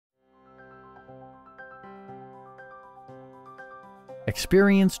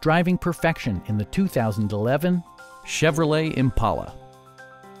Experience driving perfection in the 2011 Chevrolet Impala.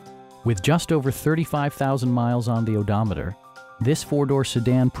 With just over 35,000 miles on the odometer, this four-door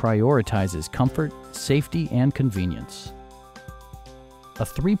sedan prioritizes comfort, safety, and convenience. A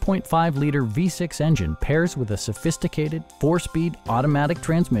 3.5-liter V6 engine pairs with a sophisticated 4-speed automatic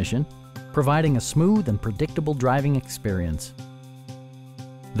transmission, providing a smooth and predictable driving experience.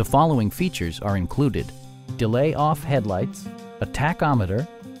 The following features are included: delay-off headlights, a tachometer,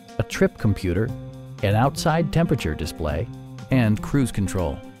 a trip computer, an outside temperature display, and cruise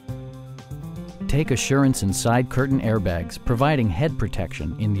control. Take assurance in side curtain airbags, providing head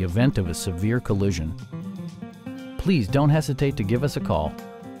protection in the event of a severe collision. Please don't hesitate to give us a call.